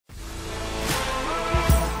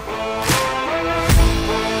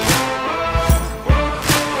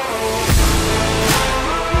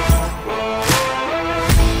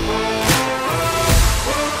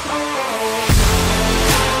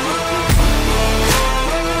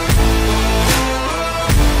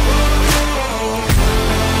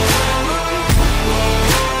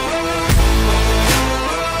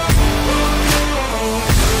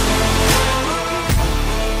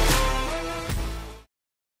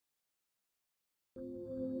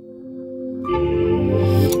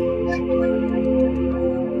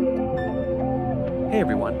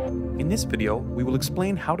everyone, in this video we will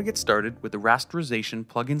explain how to get started with the rasterization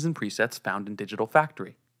plugins and presets found in Digital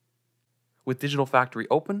Factory. With Digital Factory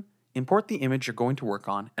open, import the image you're going to work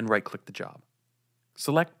on and right-click the job.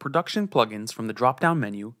 Select Production Plugins from the drop-down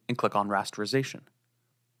menu and click on Rasterization.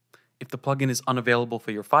 If the plugin is unavailable for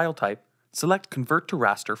your file type, select Convert to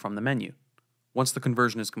Raster from the menu. Once the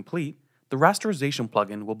conversion is complete, the rasterization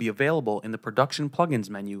plugin will be available in the Production Plugins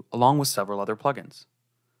menu along with several other plugins.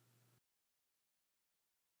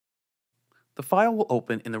 The file will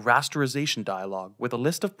open in the Rasterization dialog with a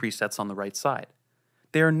list of presets on the right side.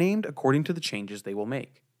 They are named according to the changes they will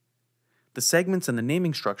make. The segments and the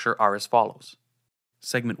naming structure are as follows.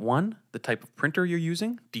 Segment 1, the type of printer you're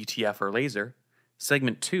using, DTF or laser.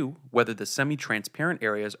 Segment 2, whether the semi-transparent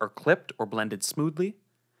areas are clipped or blended smoothly.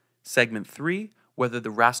 Segment 3, whether the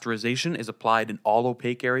rasterization is applied in all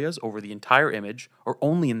opaque areas over the entire image or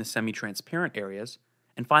only in the semi-transparent areas.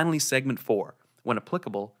 And finally, Segment 4, when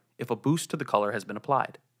applicable, if a boost to the color has been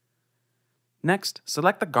applied. Next,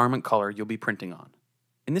 select the garment color you'll be printing on.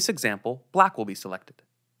 In this example, black will be selected.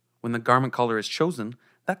 When the garment color is chosen,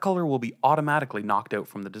 that color will be automatically knocked out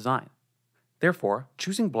from the design. Therefore,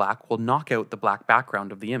 choosing black will knock out the black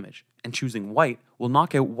background of the image, and choosing white will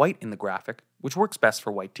knock out white in the graphic, which works best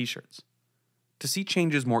for white t-shirts. To see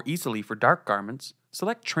changes more easily for dark garments,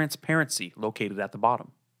 select Transparency located at the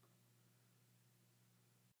bottom.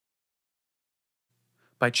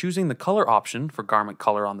 By choosing the color option for garment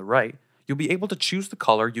color on the right, you'll be able to choose the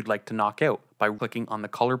color you'd like to knock out by clicking on the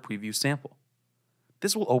Color Preview sample.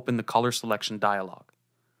 This will open the color selection dialog.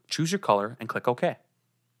 Choose your color and click OK.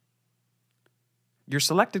 Your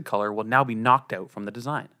selected color will now be knocked out from the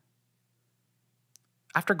design.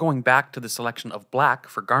 After going back to the selection of black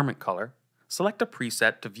for garment color, select a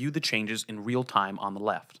preset to view the changes in real time on the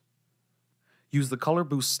left. Use the Color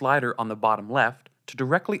Boost slider on the bottom left to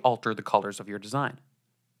directly alter the colors of your design.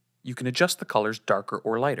 You can adjust the colors darker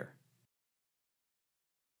or lighter.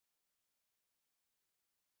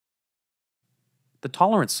 The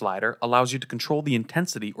Tolerance slider allows you to control the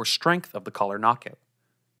intensity or strength of the color knockout.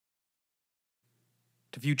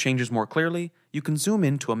 To view changes more clearly, you can zoom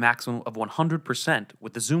in to a maximum of 100%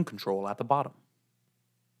 with the zoom control at the bottom.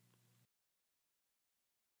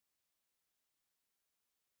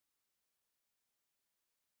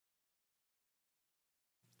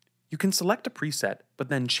 You can select a preset, but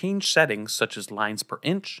then change settings such as lines per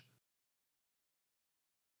inch,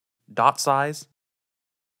 dot size,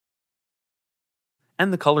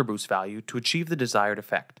 and the color boost value to achieve the desired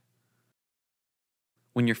effect.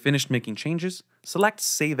 When you're finished making changes, select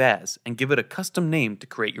Save As and give it a custom name to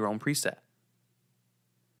create your own preset.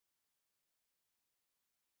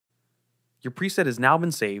 Your preset has now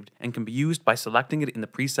been saved and can be used by selecting it in the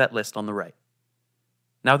preset list on the right.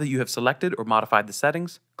 Now that you have selected or modified the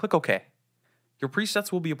settings, click OK. Your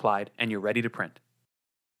presets will be applied and you're ready to print.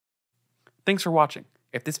 Thanks for watching.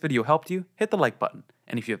 If this video helped you, hit the like button,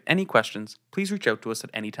 and if you have any questions, please reach out to us at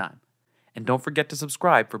any time. And don't forget to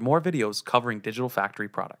subscribe for more videos covering Digital Factory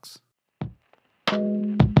products.